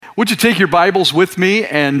Would you take your Bibles with me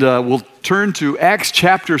and we'll turn to Acts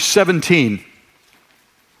chapter 17.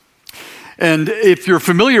 And if you're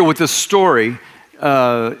familiar with this story,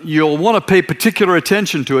 you'll want to pay particular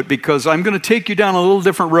attention to it because I'm going to take you down a little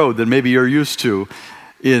different road than maybe you're used to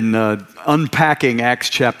in unpacking Acts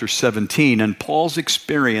chapter 17 and Paul's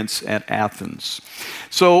experience at Athens.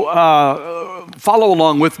 So follow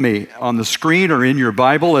along with me on the screen or in your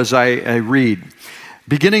Bible as I read.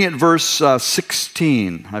 Beginning at verse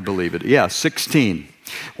 16, I believe it. Yeah, 16.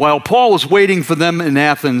 While Paul was waiting for them in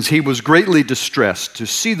Athens, he was greatly distressed to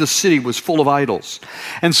see the city was full of idols.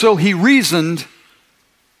 And so he reasoned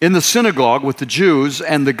in the synagogue with the Jews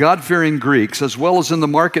and the God-fearing Greeks, as well as in the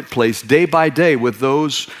marketplace day by day with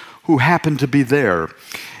those who happened to be there.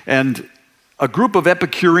 And a group of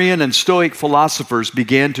Epicurean and Stoic philosophers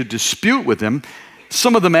began to dispute with him.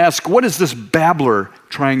 Some of them asked, what is this babbler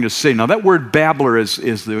trying to say? Now that word babbler is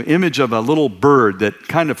the image of a little bird that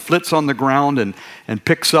kind of flits on the ground and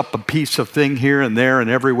picks up a piece of thing here and there and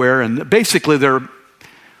everywhere. And basically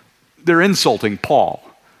they're insulting Paul.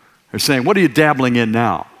 They're saying, what are you dabbling in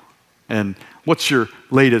now? And what's your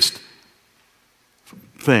latest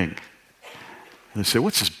thing? And they say,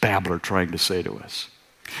 what's this babbler trying to say to us?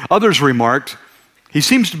 Others remarked, he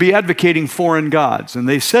seems to be advocating foreign gods. And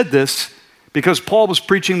they said this because Paul was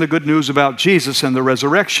preaching the good news about Jesus and the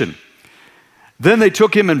resurrection. Then they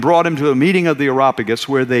took him and brought him to a meeting of the Areopagus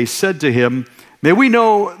where they said to him, may we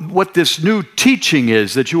know what this new teaching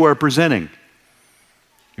is that you are presenting?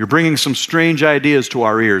 You're bringing some strange ideas to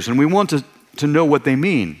our ears, and we want to know what they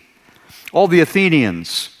mean. All the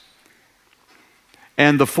Athenians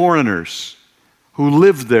and the foreigners who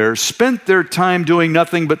lived there spent their time doing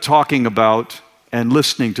nothing but talking about and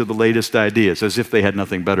listening to the latest ideas, as if they had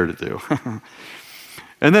nothing better to do.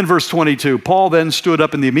 And then verse 22, Paul then stood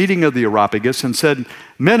up in the meeting of the Areopagus and said,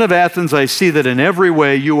 men of Athens, I see that in every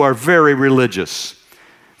way you are very religious.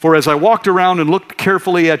 For as I walked around and looked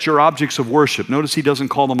carefully at your objects of worship, notice he doesn't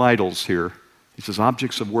call them idols here. He says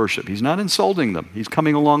objects of worship. He's not insulting them. He's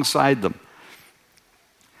coming alongside them.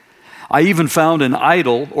 I even found an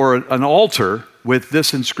idol or an altar with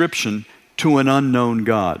this inscription, to an unknown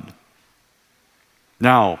God.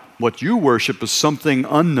 Now, what you worship is something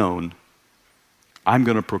unknown. I'm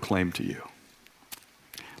going to proclaim to you.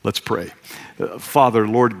 Let's pray. Father,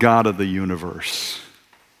 Lord God of the universe,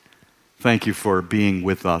 thank you for being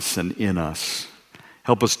with us and in us.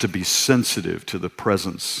 Help us to be sensitive to the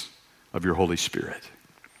presence of your Holy Spirit.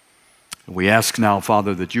 We ask now,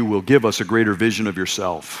 Father, that you will give us a greater vision of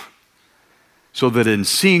yourself, so that in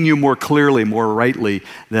seeing you more clearly, more rightly,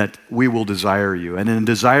 that we will desire you. And in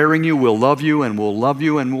desiring you, we'll love you and we'll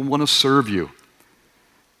want to serve you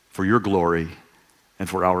for your glory and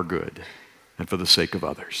for our good and for the sake of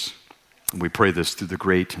others. And we pray this through the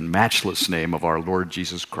great and matchless name of our Lord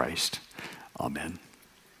Jesus Christ. Amen.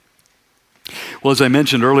 Well, as I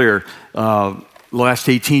mentioned earlier, the last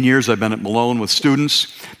 18 years I've been at Malone with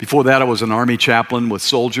students. Before that, I was an Army chaplain with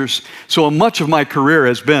soldiers. So much of my career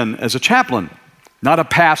has been as a chaplain. Not a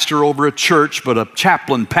pastor over a church, but a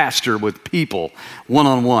chaplain pastor with people,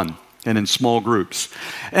 one-on-one and in small groups.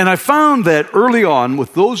 And I found that early on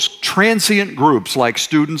with those transient groups like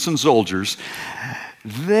students and soldiers,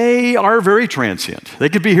 they are very transient. They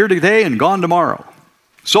could be here today and gone tomorrow.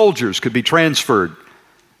 Soldiers could be transferred.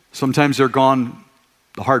 Sometimes they're gone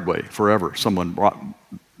the hard way, forever. Someone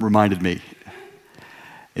reminded me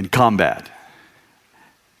in combat.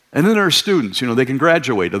 And then there are students, they can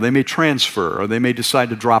graduate, or they may transfer, or they may decide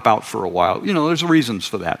to drop out for a while. There's reasons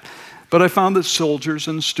for that. But I found that soldiers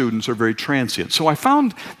and students are very transient. So I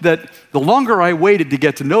found that the longer I waited to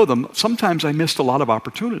get to know them, sometimes I missed a lot of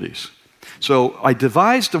opportunities. So I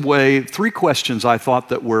devised a way, 3 questions I thought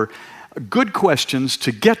that were good questions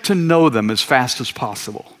to get to know them as fast as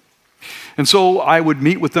possible. And so I would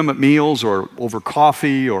meet with them at meals or over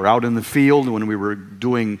coffee or out in the field when we were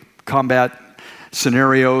doing combat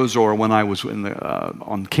scenarios, or when I was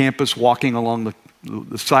on campus walking along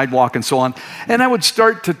the sidewalk and so on. And I would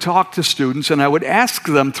start to talk to students and I would ask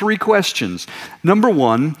them 3 questions. Number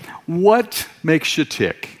 1, what makes you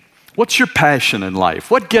tick? What's your passion in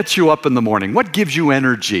life? What gets you up in the morning? What gives you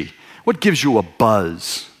energy? What gives you a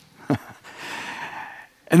buzz?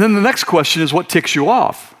 And then the next question is, what ticks you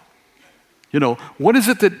off? What is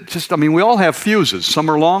it that we all have fuses.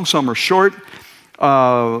 Some are long, some are short.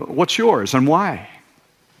 What's yours and why?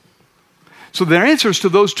 So their answers to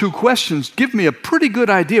those 2 questions give me a pretty good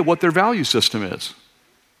idea what their value system is,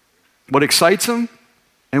 what excites them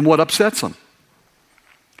and what upsets them.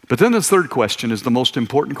 But then the 3rd question is the most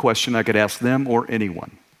important question I could ask them or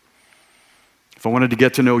anyone. If I wanted to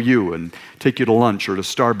get to know you and take you to lunch or to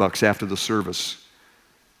Starbucks after the service,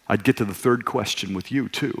 I'd get to the third question with you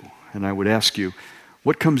too. And I would ask you,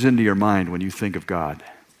 what comes into your mind when you think of God?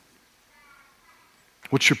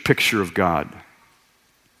 What's your picture of God?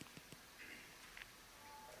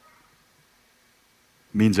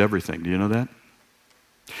 It means everything. Do you know that?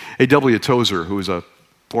 A.W. Tozer, who was a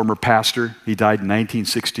former pastor, he died in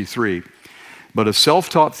 1963, but a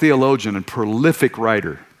self-taught theologian and prolific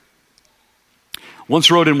writer, once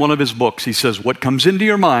wrote in one of his books, he says, what comes into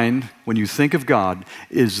your mind when you think of God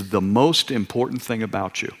is the most important thing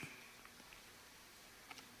about you.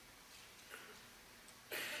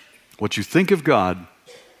 What you think of God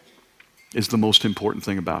is the most important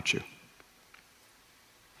thing about you.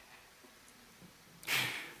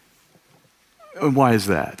 And why is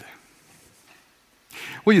that?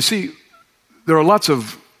 Well, you see, there are lots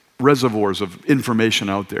of reservoirs of information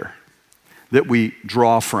out there that we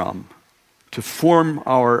draw from to form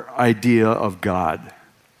our idea of God.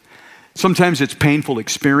 Sometimes it's painful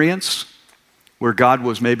experience where God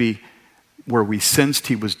was maybe where we sensed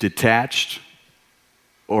he was detached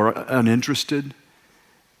or uninterested,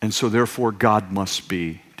 and so therefore God must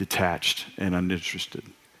be detached and uninterested.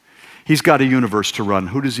 He's got a universe to run.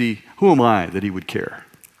 Who am I that he would care?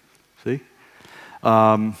 See?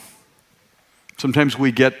 Sometimes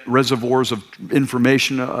we get reservoirs of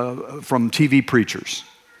information from TV preachers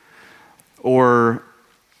or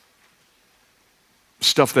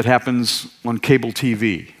stuff that happens on cable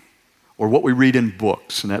TV or what we read in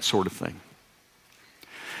books and that sort of thing.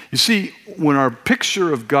 You see, when our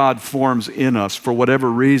picture of God forms in us for whatever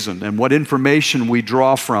reason and what information we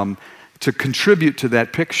draw from to contribute to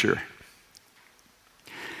that picture,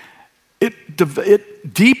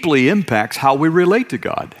 it deeply impacts how we relate to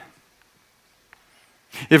God.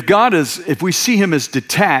 If we see him as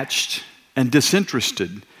detached and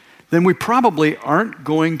disinterested, then we probably aren't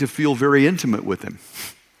going to feel very intimate with him.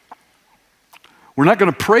 We're not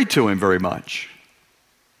going to pray to him very much.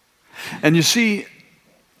 And you see,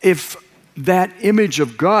 if that image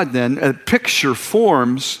of God then, a picture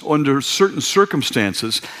forms under certain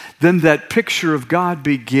circumstances, then that picture of God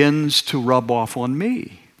begins to rub off on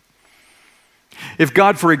me. If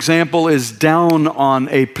God, for example, is down on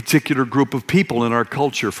a particular group of people in our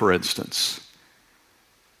culture, for instance,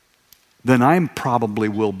 then I probably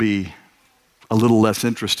will be a little less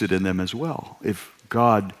interested in them as well if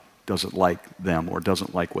God doesn't like them or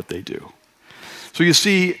doesn't like what they do. So you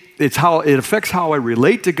see, it affects how I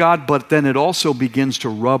relate to God, but then it also begins to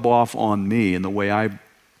rub off on me in the way I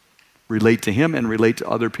relate to him and relate to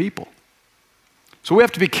other people. So we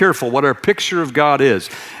have to be careful what our picture of God is.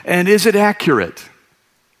 And is it accurate?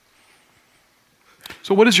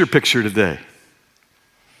 So what is your picture today?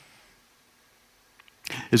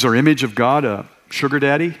 Is our image of God a sugar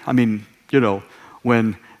daddy? I mean,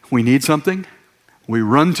 when we need something, we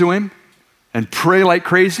run to him and pray like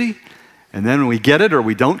crazy, and then when we get it or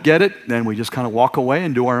we don't get it, then we just kind of walk away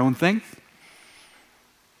and do our own thing?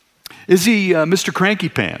 Is he Mr. Cranky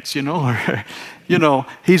Pants, or,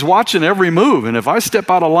 he's watching every move, and if I step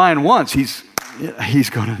out of line once, he's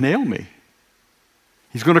going to nail me.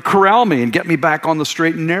 He's going to corral me and get me back on the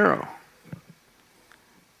straight and narrow.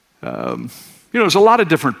 There's a lot of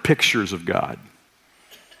different pictures of God.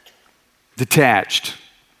 Detached,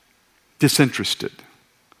 disinterested.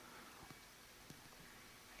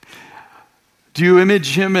 Do you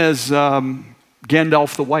image him as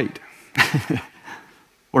Gandalf the White?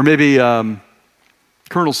 Or maybe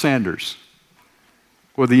Colonel Sanders?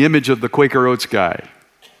 Or the image of the Quaker Oats guy?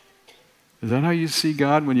 Is that how you see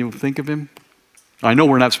God when you think of him? I know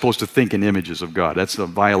we're not supposed to think in images of God. That's a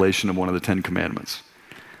violation of one of the 10 Commandments.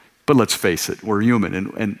 But let's face it, we're human.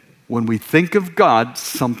 And when we think of God,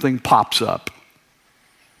 something pops up.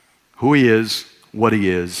 Who he is, what he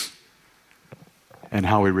is, and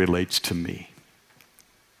how he relates to me.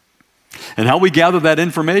 And how we gather that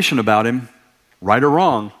information about him, right or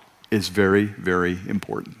wrong, is very, very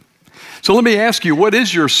important. So let me ask you, what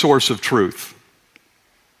is your source of truth?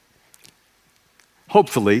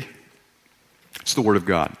 Hopefully, it's the Word of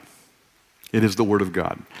God. It is the Word of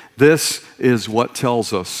God. This is what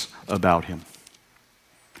tells us about him.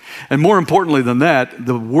 And more importantly than that,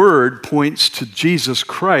 the Word points to Jesus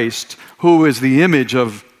Christ, who is the image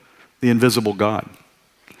of the invisible God.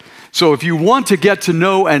 So if you want to get to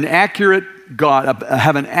know an accurate God,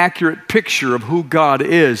 have an accurate picture of who God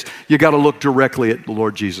is, you got to look directly at the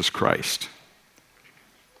Lord Jesus Christ.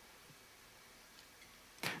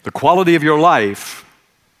 The quality of your life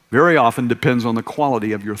very often depends on the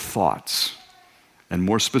quality of your thoughts, and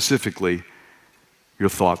more specifically, your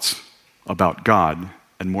thoughts about God,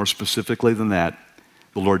 and more specifically than that,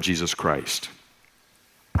 the Lord Jesus Christ.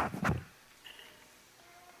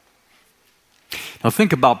 Now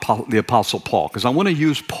think about the Apostle Paul, because I want to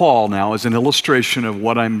use Paul now as an illustration of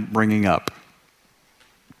what I'm bringing up.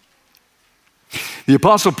 The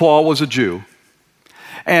Apostle Paul was a Jew,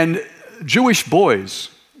 and Jewish boys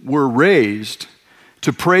were raised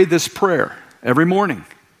to pray this prayer every morning.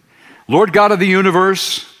 Lord God of the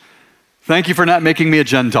universe, thank you for not making me a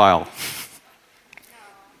Gentile.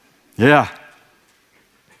 Yeah.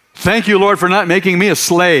 Thank you, Lord, for not making me a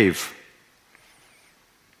slave.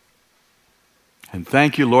 And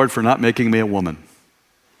thank you, Lord, for not making me a woman.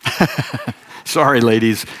 Sorry,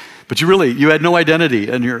 ladies, but you had no identity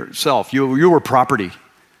in yourself. You were property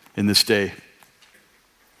in this day,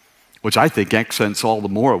 which I think accents all the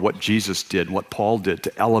more what Jesus did, what Paul did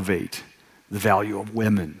to elevate the value of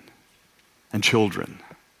women and children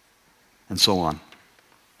and so on.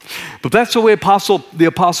 But that's the way the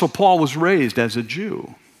Apostle Paul was raised as a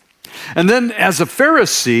Jew. And then as a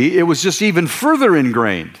Pharisee, it was just even further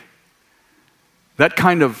ingrained. That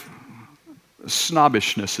kind of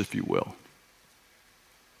snobbishness, if you will.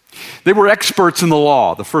 They were experts in the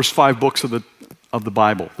law, the first 5 books of the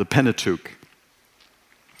Bible, the Pentateuch.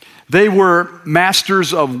 They were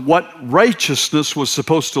masters of what righteousness was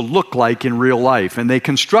supposed to look like in real life. And they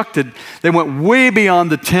went way beyond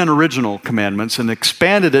the 10 original commandments and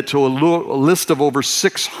expanded it to a list of over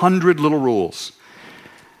 600 little rules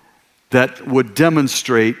that would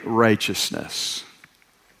demonstrate righteousness.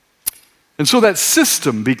 And so that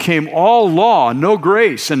system became all law, no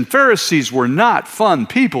grace. And Pharisees were not fun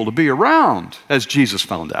people to be around, as Jesus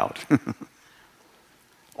found out.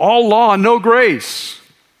 All law, no grace.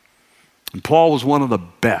 And Paul was one of the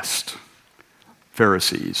best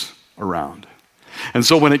Pharisees around. And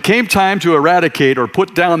so when it came time to eradicate or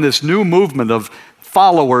put down this new movement of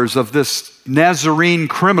followers of this Nazarene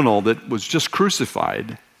criminal that was just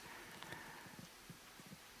crucified,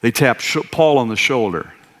 they tapped Paul on the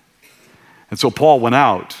shoulder. And so Paul went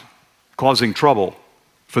out, causing trouble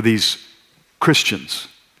for these Christians.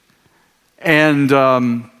 And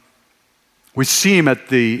we see him at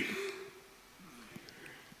the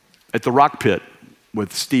rock pit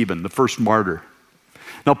with Stephen, the first martyr.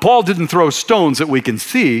 Now, Paul didn't throw stones that we can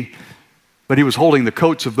see, but he was holding the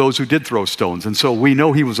coats of those who did throw stones. And so we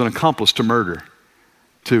know he was an accomplice to murder.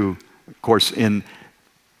 Of course, in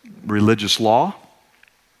religious law,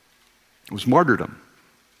 it was martyrdom.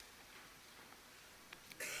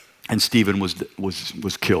 And Stephen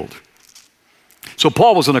was killed. So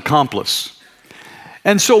Paul was an accomplice.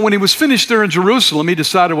 And so when he was finished there in Jerusalem, he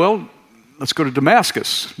decided, well, let's go to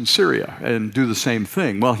Damascus in Syria and do the same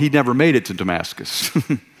thing. Well, he never made it to Damascus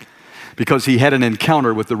because he had an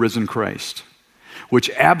encounter with the risen Christ, which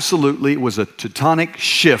absolutely was a tectonic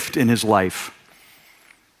shift in his life.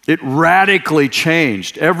 It radically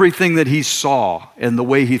changed everything that he saw and the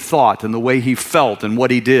way he thought and the way he felt and what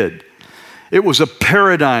he did. It was a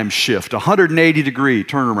paradigm shift, 180-degree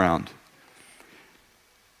turnaround.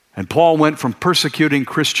 And Paul went from persecuting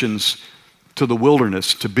Christians to the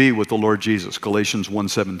wilderness to be with the Lord Jesus, Galatians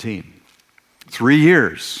 1:17. 3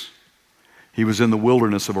 years he was in the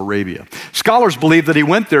wilderness of Arabia. Scholars believe that he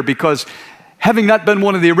went there because, having not been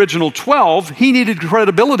one of the original 12, he needed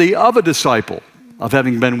credibility of a disciple, of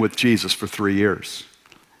having been with Jesus for 3 years.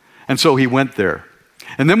 And so he went there.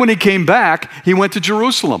 And then when he came back, he went to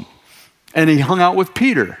Jerusalem. And he hung out with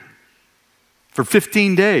Peter for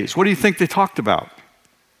 15 days. What do you think they talked about?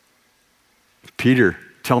 Peter,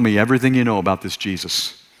 tell me everything you know about this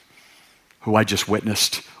Jesus who I just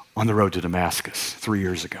witnessed on the road to Damascus 3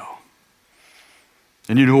 years ago.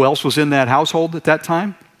 And you know who else was in that household at that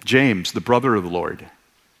time? James, the brother of the Lord.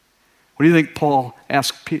 What do you think Paul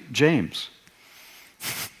asked James?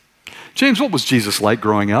 James, what was Jesus like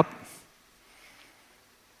growing up?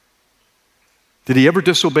 Did he ever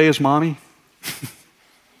disobey his mommy?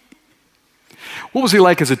 What was he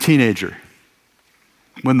like as a teenager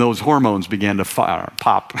when those hormones began to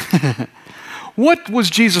pop? What was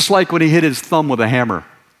Jesus like when he hit his thumb with a hammer?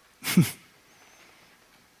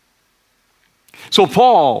 So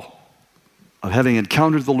Paul, having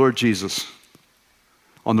encountered the Lord Jesus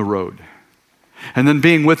on the road, and then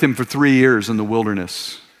being with him for 3 years in the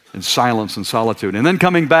wilderness, in silence and solitude, and then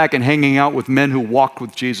coming back and hanging out with men who walked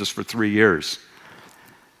with Jesus for 3 years,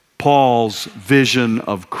 Paul's vision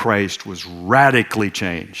of Christ was radically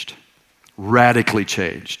changed. Radically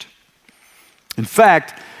changed. In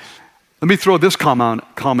fact, let me throw this comment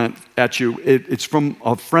at you. It's from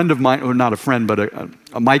a friend of mine, or not a friend, but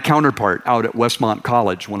my counterpart out at Westmont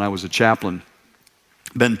College when I was a chaplain,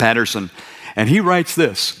 Ben Patterson. And he writes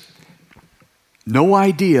this: no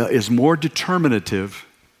idea is more determinative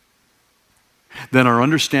than our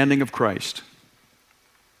understanding of Christ.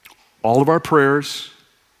 All of our prayers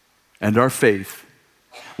and our faith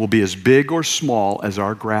will be as big or small as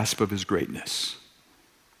our grasp of his greatness.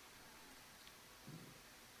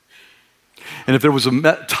 And if there was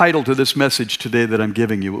a title to this message today that I'm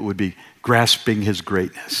giving you, it would be Grasping His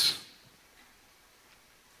Greatness.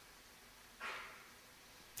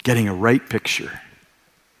 Getting a right picture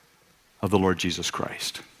of the Lord Jesus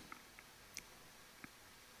Christ.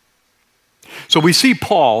 So we see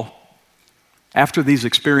Paul, after these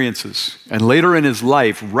experiences, and later in his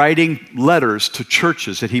life, writing letters to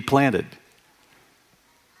churches that he planted.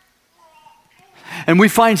 And we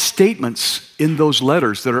find statements in those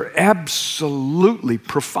letters that are absolutely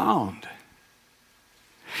profound.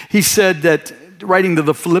 He said that, writing to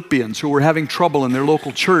the Philippians who were having trouble in their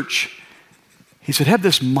local church, he said, have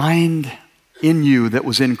this mind in you that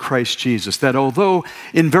was in Christ Jesus, that although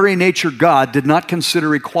in very nature God did not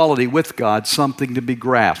consider equality with God something to be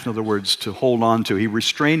grasped, in other words, to hold on to, he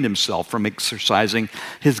restrained himself from exercising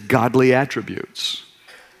his godly attributes.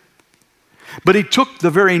 But he took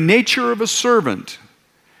the very nature of a servant,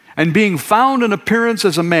 and being found in appearance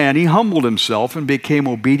as a man, he humbled himself and became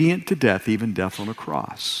obedient to death, even death on a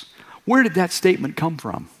cross. Where did that statement come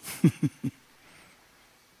from?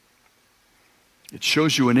 It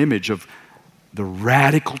shows you an image of the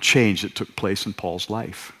radical change that took place in Paul's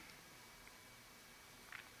life.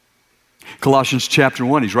 Colossians chapter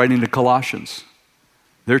 1, he's writing to Colossians.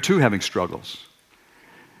 They're too having struggles.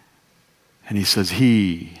 And he says,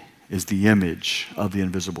 he is the image of the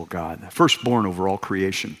invisible God, firstborn over all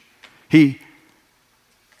creation. He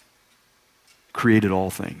created all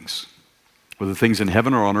things, whether things in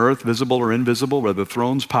heaven or on earth, visible or invisible, whether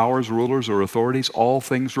thrones, powers, rulers, or authorities, all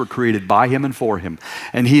things were created by him and for him.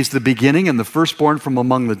 And he's the beginning and the firstborn from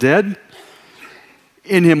among the dead.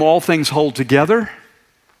 In him all things hold together.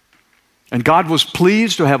 And God was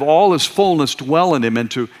pleased to have all his fullness dwell in him and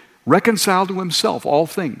to reconcile to himself all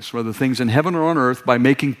things, whether things in heaven or on earth, by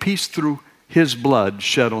making peace through his blood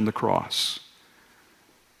shed on the cross.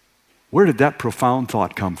 Where did that profound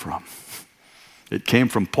thought come from? It came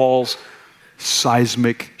from Paul's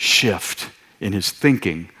seismic shift in his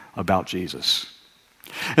thinking about Jesus.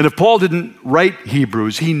 And if Paul didn't write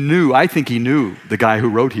Hebrews, I think he knew the guy who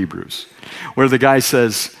wrote Hebrews, where the guy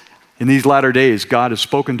says, in these latter days, God has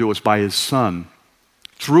spoken to us by his Son,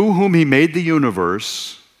 through whom he made the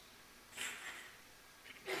universe,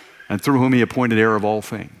 and through whom he appointed heir of all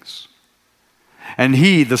things. And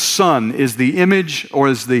he, the Son, is the image or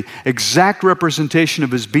is the exact representation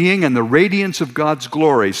of his being and the radiance of God's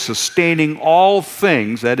glory, sustaining all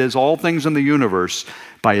things, that is, all things in the universe,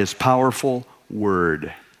 by his powerful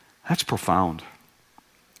word. That's profound.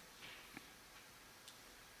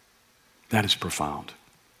 That is profound.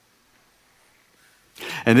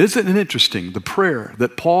 And isn't it interesting, the prayer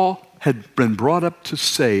that Paul had been brought up to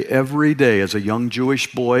say every day as a young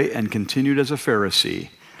Jewish boy and continued as a Pharisee.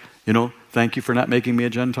 You know, thank you for not making me a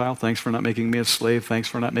Gentile. Thanks for not making me a slave. Thanks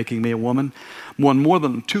for not making me a woman. On more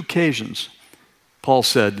than 2 occasions, Paul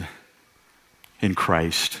said, in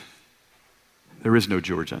Christ, there is no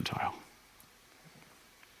Jew or Gentile.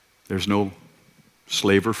 There's no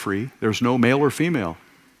slave or free. There's no male or female.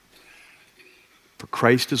 For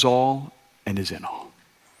Christ is all and is in all.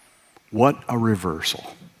 What a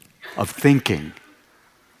reversal of thinking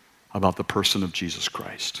about the person of Jesus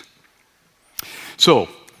Christ. So,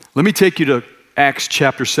 let me take you to Acts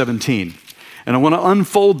chapter 17. And I want to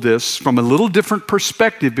unfold this from a little different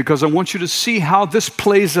perspective because I want you to see how this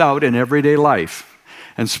plays out in everyday life,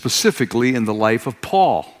 and specifically in the life of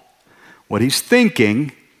Paul. What he's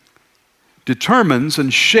thinking determines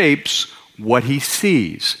and shapes what he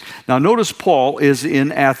sees. Now notice Paul is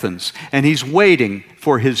in Athens, and he's waiting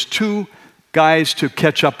for his 2 guys to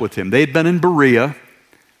catch up with him. They'd been in Berea,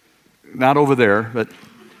 not over there, but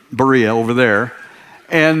Berea over there,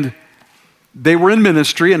 and they were in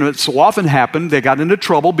ministry, and it so often happened they got into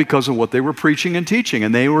trouble because of what they were preaching and teaching,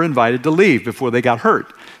 and they were invited to leave before they got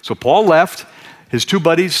hurt. So Paul left. His 2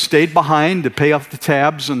 buddies stayed behind to pay off the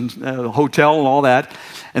tabs and hotel and all that,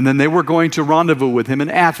 and then they were going to rendezvous with him in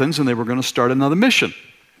Athens, and they were going to start another mission.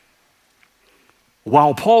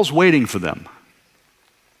 While Paul's waiting for them,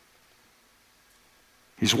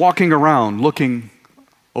 he's walking around looking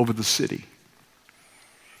over the city.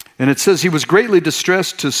 And it says he was greatly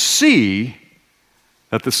distressed to see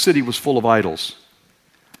that the city was full of idols.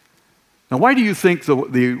 Now, why do you think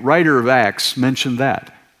the writer of Acts mentioned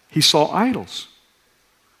that? He saw idols.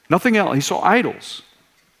 Nothing else. He saw idols.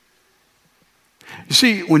 You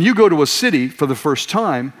see, when you go to a city for the first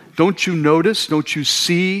time, don't you notice, don't you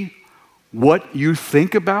see what you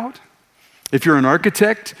think about? If you're an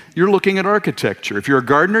architect, you're looking at architecture. If you're a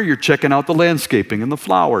gardener, you're checking out the landscaping and the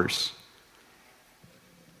flowers.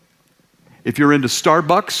 If you're into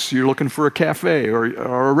Starbucks, you're looking for a cafe or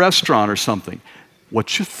a restaurant or something.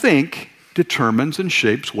 What you think determines and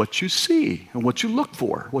shapes what you see and what you look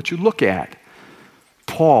for, what you look at.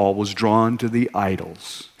 Paul was drawn to the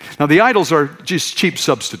idols. Now, the idols are just cheap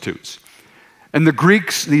substitutes. And the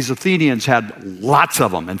Greeks, these Athenians, had lots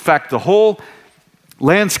of them. In fact, the whole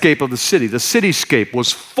landscape of the cityscape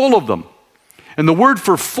was full of them. And the word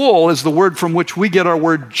for full is the word from which we get our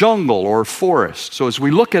word jungle or forest. So as we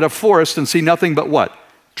look at a forest and see nothing but what?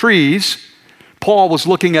 Trees, Paul was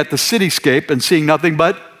looking at the cityscape and seeing nothing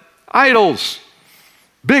but idols.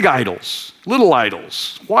 Big idols, little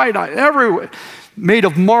idols, wide idols, everywhere. Made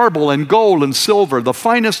of marble and gold and silver, the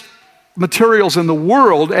finest materials in the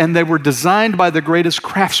world, and they were designed by the greatest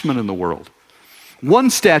craftsmen in the world. One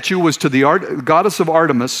statue was to the goddess of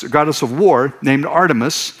Artemis, goddess of war, named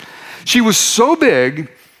Artemis. She was so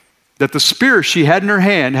big that the spear she had in her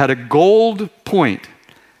hand had a gold point.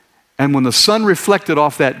 And when the sun reflected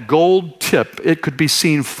off that gold tip, it could be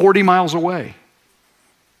seen 40 miles away.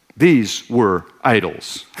 These were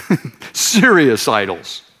idols, serious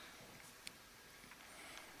idols.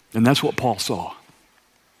 And that's what Paul saw.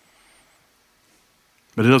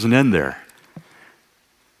 But it doesn't end there.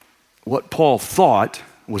 What Paul thought,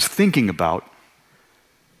 was thinking about,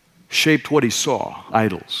 shaped what he saw,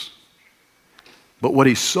 idols. But what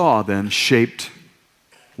he saw then shaped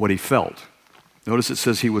what he felt. Notice it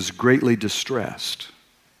says he was greatly distressed.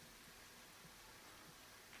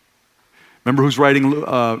 Remember who's writing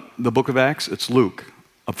the book of Acts? It's Luke,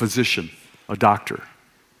 a physician, a doctor.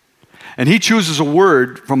 And he chooses a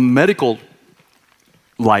word from medical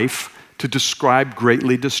life to describe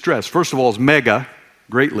greatly distressed. First of all, it's mega,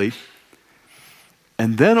 greatly.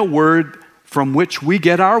 And then a word from which we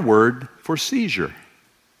get our word for seizure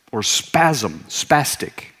or spasm,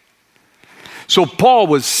 spastic. So Paul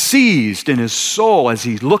was seized in his soul as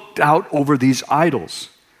he looked out over these idols.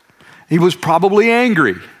 He was probably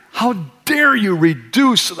angry. How dare you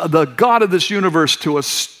reduce the God of this universe to a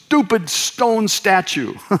stupid stone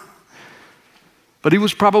statue? But he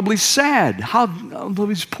was probably sad. How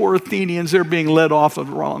these poor Athenians, they're being led off of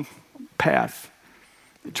the wrong path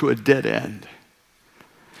to a dead end.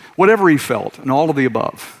 Whatever he felt, and all of the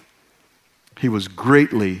above, he was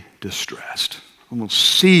greatly distressed, almost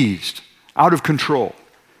seized, out of control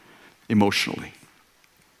emotionally.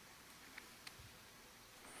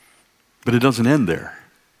 But it doesn't end there.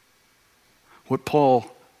 What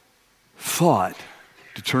Paul thought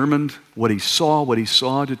determined what he saw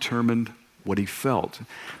determined what he felt.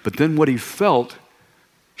 But then what he felt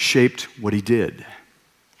shaped what he did.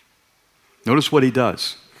 Notice what he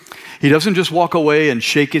does. He doesn't just walk away and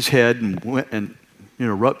shake his head and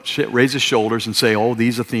raise his shoulders and say, oh,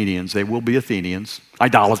 these Athenians, they will be Athenians,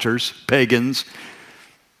 idolaters, pagans.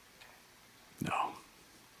 No.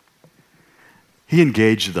 He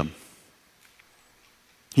engaged them.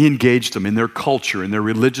 He engaged them in their culture, in their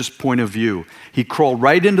religious point of view. He crawled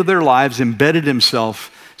right into their lives, embedded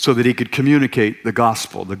himself so that he could communicate the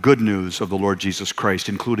gospel, the good news of the Lord Jesus Christ,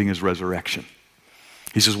 including his resurrection.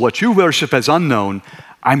 He says, what you worship as unknown,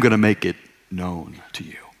 I'm going to make it known to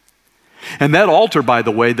you. And that altar, by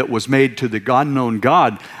the way, that was made to the unknown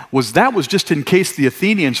God, was just in case the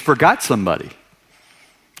Athenians forgot somebody.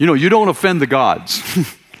 You don't offend the gods.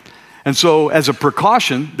 And so as a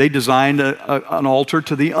precaution, they designed an altar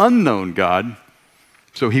to the unknown God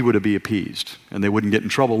so he would be appeased and they wouldn't get in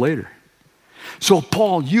trouble later. So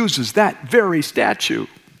Paul uses that very statue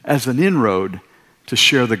as an inroad to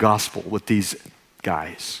share the gospel with these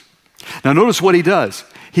guys. Now notice what he does.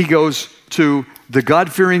 He goes to the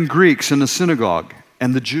God-fearing Greeks in the synagogue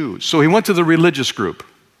and the Jews. So he went to the religious group,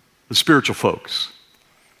 the spiritual folks.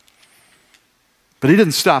 But he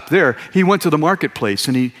didn't stop there. He went to the marketplace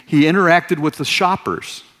and he interacted with the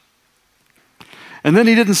shoppers. And then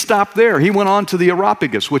he didn't stop there. He went on to the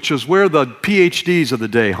Areopagus, which is where the PhDs of the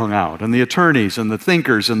day hung out, and the attorneys and the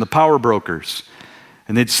thinkers and the power brokers.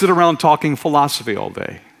 And they'd sit around talking philosophy all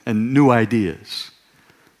day and new ideas.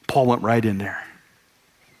 Paul went right in there.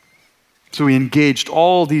 So he engaged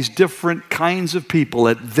all these different kinds of people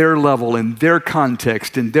at their level, in their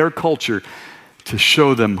context, in their culture, to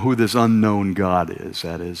show them who this unknown God is.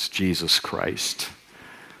 That is Jesus Christ,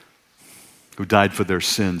 who died for their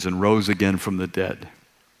sins and rose again from the dead.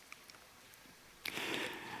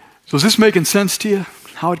 So is this making sense to you,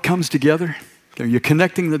 how it comes together? Are you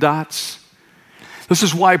connecting the dots? This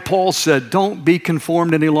is why Paul said, don't be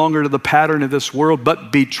conformed any longer to the pattern of this world,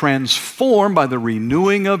 but be transformed by the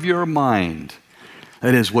renewing of your mind.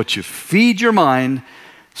 That is, what you feed your mind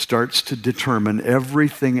starts to determine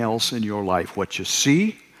everything else in your life. What you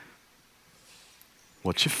see,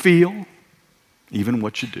 what you feel, even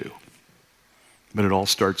what you do. But it all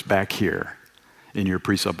starts back here in your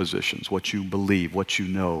presuppositions, what you believe, what you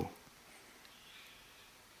know,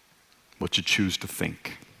 what you choose to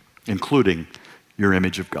think, including your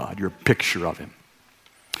image of God, your picture of him.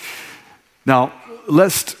 Now,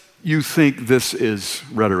 lest you think this is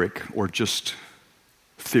rhetoric or just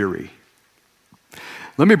theory,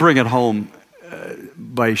 let me bring it home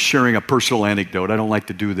by sharing a personal anecdote. I don't like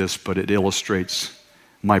to do this, but it illustrates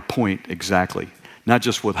my point exactly. Not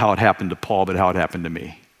just with how it happened to Paul, but how it happened to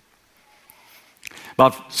me.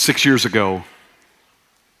 About 6 years ago,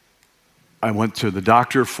 I went to the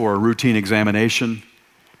doctor for a routine examination,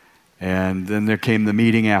 and then there came the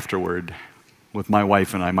meeting afterward with my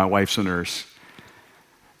wife and I. My wife's a nurse.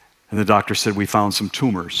 And the doctor said, we found some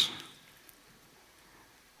tumors.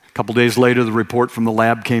 A couple days later, the report from the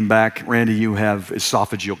lab came back, Randy, you have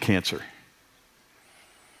esophageal cancer.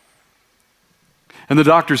 And the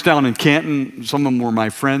doctors down in Canton, some of them were my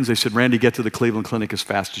friends, they said, Randy, get to the Cleveland Clinic as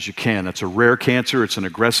fast as you can. That's a rare cancer, it's an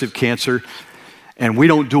aggressive cancer, and we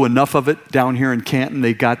don't do enough of it down here in Canton.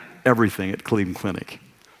 They got everything at Cleveland Clinic.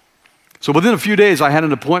 So within a few days, I had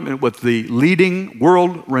an appointment with the leading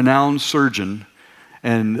world-renowned surgeon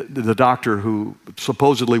and the doctor who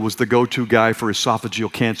supposedly was the go-to guy for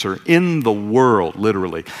esophageal cancer in the world,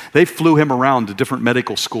 literally. They flew him around to different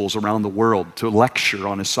medical schools around the world to lecture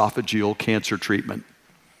on esophageal cancer treatment.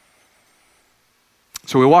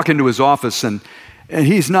 So we walk into his office, and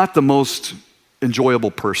he's not the most enjoyable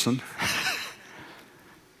person.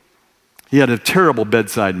 He had a terrible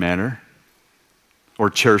bedside manner, or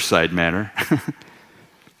chairside manner.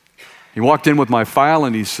 He walked in with my file,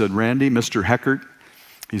 and he said, Randy, Mr. Heckert,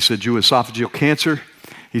 he said, you have esophageal cancer.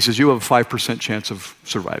 He says, you have a 5% chance of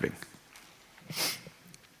surviving.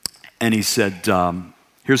 And he said,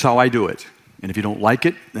 here's how I do it. And if you don't like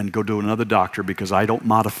it, then go to another doctor because I don't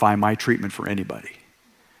modify my treatment for anybody.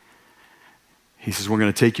 He says, we're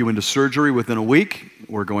going to take you into surgery within a week.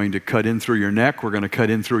 We're going to cut in through your neck. We're going to cut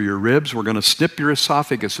in through your ribs. We're going to snip your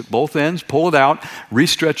esophagus at both ends, pull it out,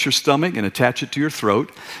 re-stretch your stomach, and attach it to your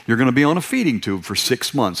throat. You're going to be on a feeding tube for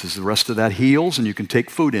 6 months as the rest of that heals and you can take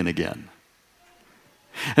food in again.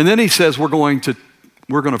 And then he says, we're going to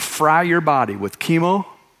fry your body with chemo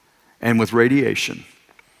and with radiation.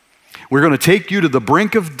 We're going to take you to the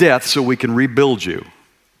brink of death so we can rebuild you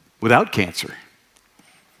without cancer.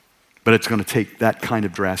 But it's going to take that kind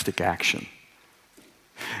of drastic action.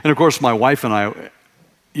 And of course, my wife and I,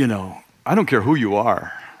 I don't care who you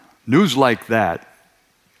are. News like that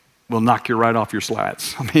will knock you right off your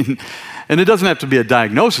slats. And it doesn't have to be a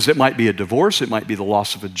diagnosis. It might be a divorce. It might be the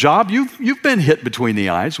loss of a job. You've been hit between the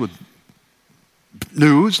eyes with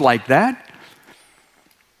news like that.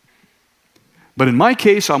 But in my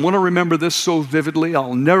case, I want to remember this so vividly,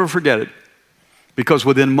 I'll never forget it. Because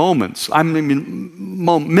within minutes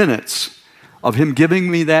of him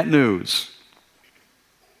giving me that news,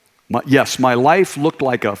 my life looked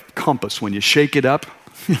like a compass. When you shake it up,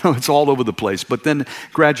 it's all over the place. But then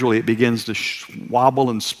gradually it begins to wobble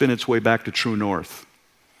and spin its way back to true north.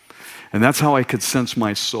 And that's how I could sense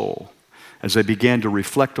my soul as I began to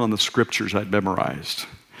reflect on the scriptures I'd memorized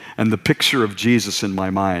and the picture of Jesus in my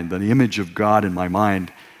mind, and the image of God in my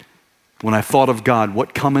mind. When I thought of God,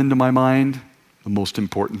 what come into my mind? The most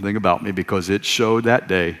important thing about me, because it showed that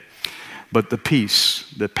day. But the peace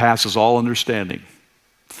that passes all understanding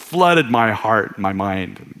flooded my heart, my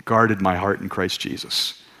mind, guarded my heart in Christ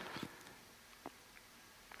Jesus.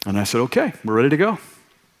 And I said, okay, we're ready to go.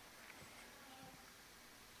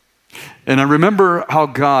 And I remember how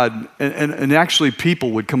God, and actually people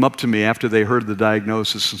would come up to me after they heard the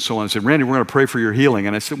diagnosis and so on and said, Randy, we're going to pray for your healing.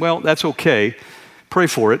 And I said, well, that's okay. Pray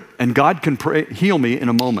for it. And God can heal me in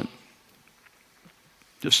a moment.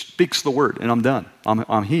 Just speaks the word, and I'm done.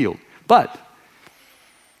 I'm healed. But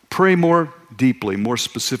pray more deeply, more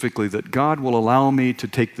specifically, that God will allow me to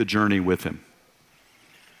take the journey with him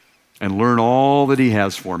and learn all that he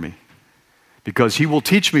has for me. Because he will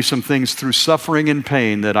teach me some things through suffering and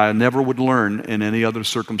pain that I never would learn in any other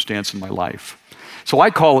circumstance in my life. So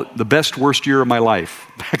I call it the best, worst year of my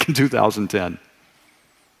life back in 2010.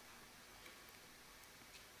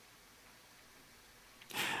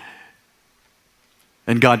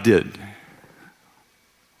 And God did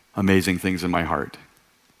amazing things in my heart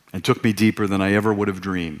and took me deeper than I ever would have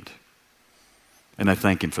dreamed. And I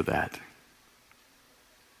thank him for that.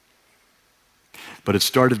 But it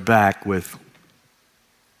started back with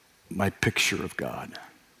my picture of God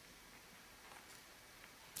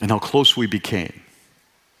and how close we became,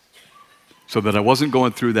 so that I wasn't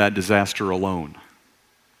going through that disaster alone,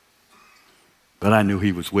 but I knew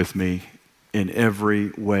he was with me in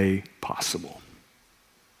every way possible.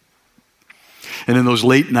 And in those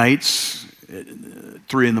late nights, at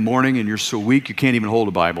 3 in the morning and you're so weak you can't even hold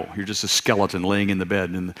a Bible. You're just a skeleton laying in the bed.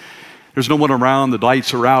 And there's no one around, the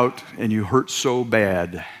lights are out, and you hurt so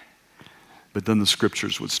bad. But then the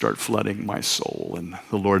scriptures would start flooding my soul, and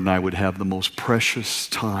the Lord and I would have the most precious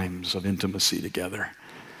times of intimacy together.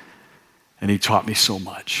 And he taught me so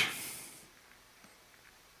much.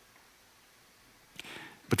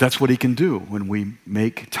 But that's what he can do when we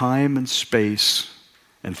make time and space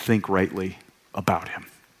and think rightly about him.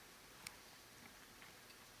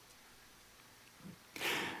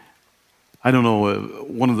 I don't know,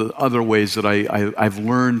 one of the other ways that I've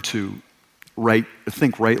learned to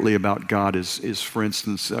think rightly about God is, for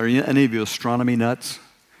instance, are any of you astronomy nuts?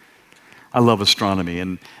 I love astronomy.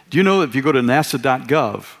 And do you know if you go to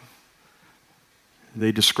nasa.gov,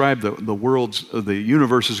 they describe the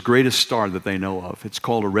universe's greatest star that they know of. It's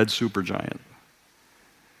called a red supergiant.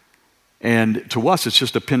 And to us, it's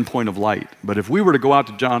just a pinpoint of light. But if we were to go out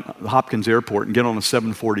to Johns Hopkins Airport and get on a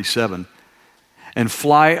 747 and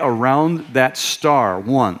fly around that star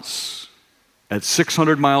once at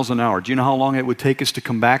 600 miles an hour, do you know how long it would take us to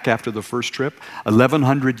come back after the first trip?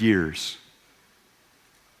 1,100 years.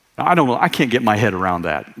 Now, I don't know, I can't get my head around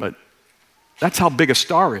that, but that's how big a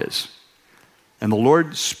star is. And the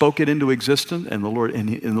Lord spoke it into existence, and the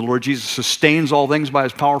Lord Jesus sustains all things by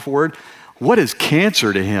his powerful word. What is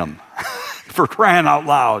cancer to him? For crying out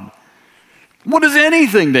loud. What is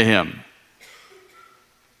anything to him?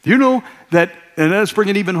 Do you know that, and let's bring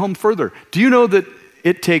it even home further. Do you know that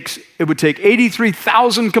it would take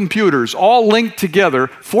 83,000 computers all linked together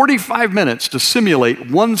 45 minutes to simulate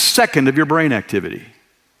 1 second of your brain activity?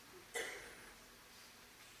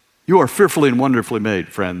 You are fearfully and wonderfully made,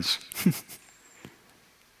 friends.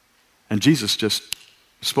 And Jesus just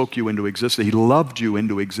spoke you into existence. He loved you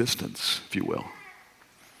into existence, if you will.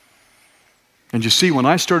 And you see, when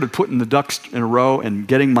I started putting the ducks in a row and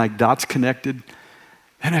getting my dots connected,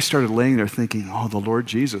 then I started laying there thinking, oh, the Lord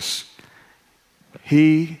Jesus,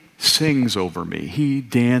 he sings over me. He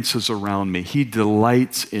dances around me. He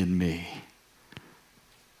delights in me.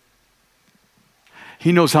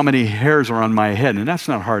 He knows how many hairs are on my head, and that's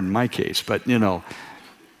not hard in my case, but,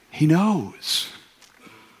 he knows.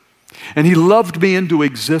 And he loved me into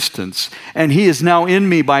existence, and he is now in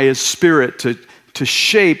me by his Spirit to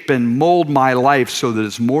shape and mold my life so that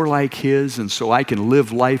it's more like his, and so I can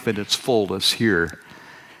live life in its fullness here.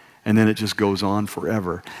 And then it just goes on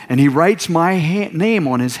forever. And he writes my name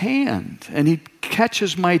on his hand, and he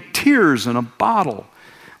catches my tears in a bottle.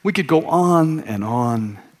 We could go on and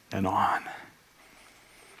on and on.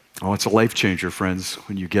 Oh, it's a life changer, friends,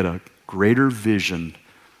 when you get a greater vision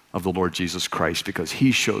of the Lord Jesus Christ, because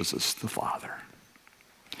he shows us the Father.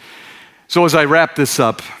 So as I wrap this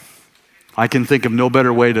up, I can think of no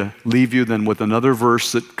better way to leave you than with another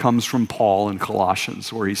verse that comes from Paul in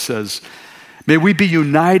Colossians, where he says, may we be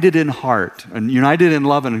united in heart, and united in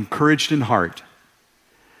love and encouraged in heart,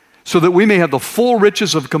 so that we may have the full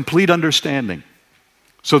riches of complete understanding,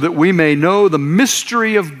 so that we may know the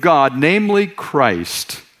mystery of God, namely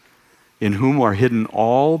Christ, in whom are hidden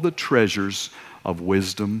all the treasures of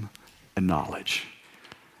wisdom and knowledge.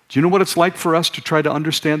 Do you know what it's like for us to try to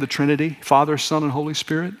understand the Trinity, Father, Son, and Holy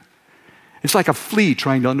Spirit? It's like a flea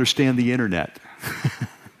trying to understand the internet.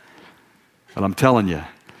 But I'm telling you,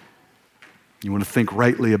 you want to think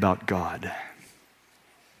rightly about God.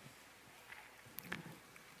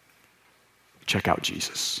 Check out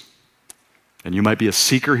Jesus. And you might be a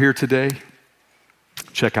seeker here today.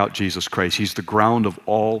 Check out Jesus Christ. He's the ground of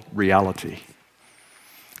all reality.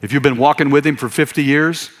 If you've been walking with him for 50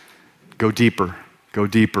 years, go deeper, go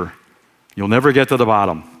deeper. You'll never get to the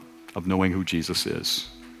bottom of knowing who Jesus is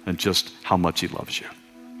and just how much he loves you.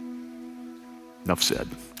 Enough said.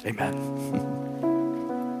 Amen.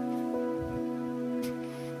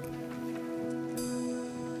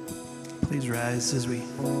 Please rise as we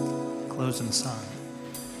close in song.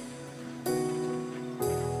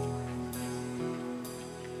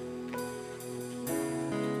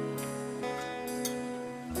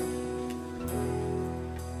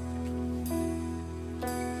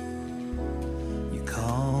 You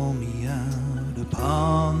call me out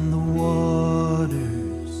upon the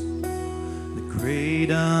waters, the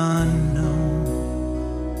great unknown,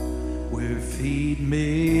 where feet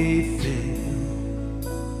may fail.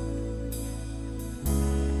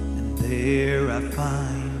 There I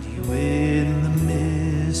find you in the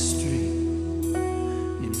mystery,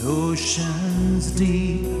 in oceans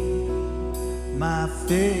deep, my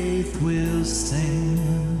faith will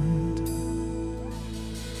stand.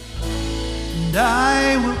 And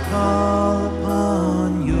I will call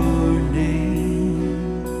upon your name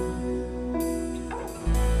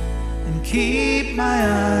and keep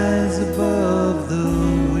my eyes above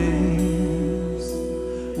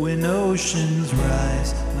oceans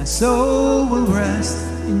rise, my soul will rest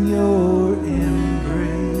in your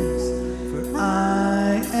embrace, for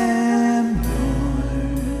I am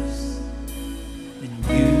yours, and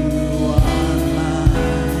you are mine.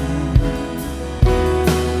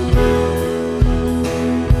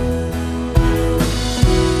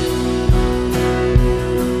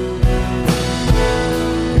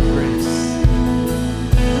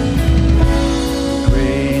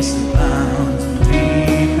 Grace abounds in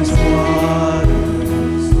deepest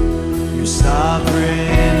waters, your sovereign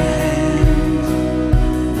hand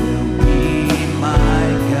will be my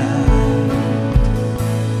guide.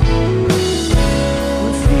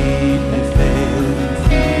 Where feet may fail and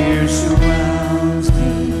fear surrounds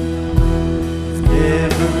me, you've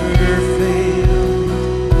never failed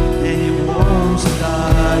and you won't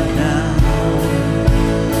start now.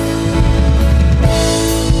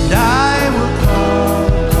 And I will call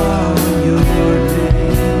upon your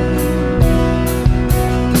name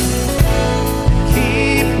and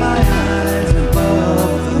keep my eyes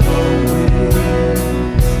above the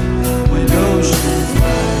waves. When oceans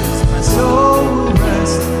rise, my soul will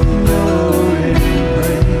rest in your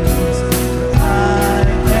embrace, for I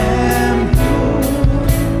am yours.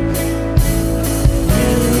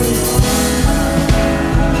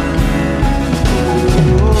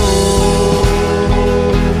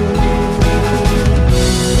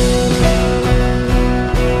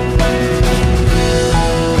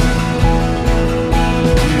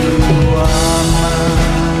 You are mine.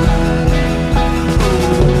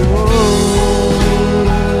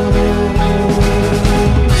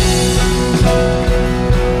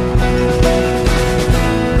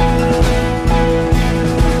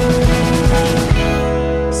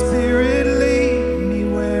 Spirit, lead me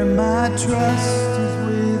where my trust is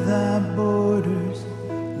without borders.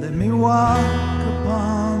 Let me walk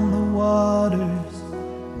upon the waters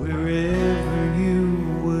wherever you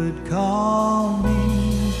would call me.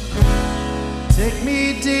 Take me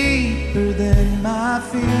deeper than my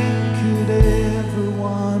feet could ever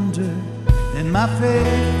wander, and my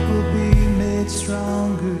faith will be made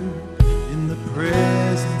stronger in the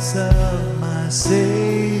presence of my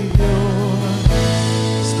Savior.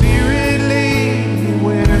 Spirit, lead me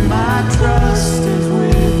where my trust is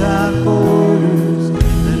without borders.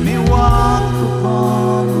 Let me walk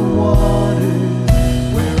upon the waters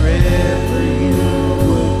wherever you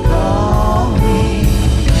would call me.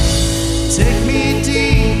 Take me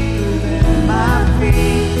deeper than my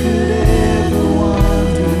feet could ever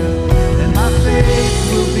wander, and my faith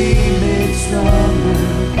will be made stronger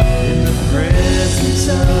in the presence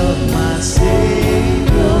of my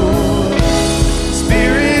Savior.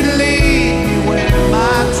 Spirit, lead me where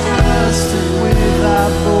my trust is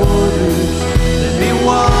without borders. Let me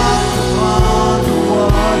walk upon the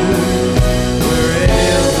waters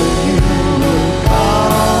wherever you would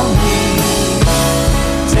call me.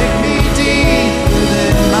 Take me deeper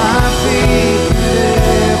than my feet could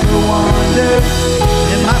ever wander,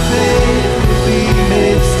 and my faith will be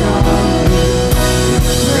made stronger in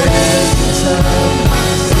the presence of my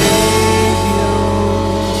Savior.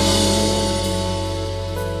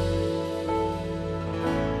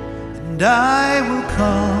 And I will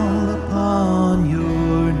call upon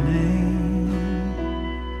your name,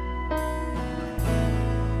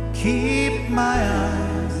 keep my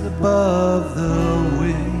eyes above the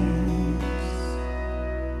waves.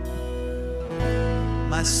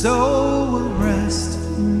 My soul will rest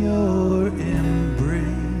in your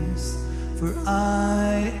embrace, for I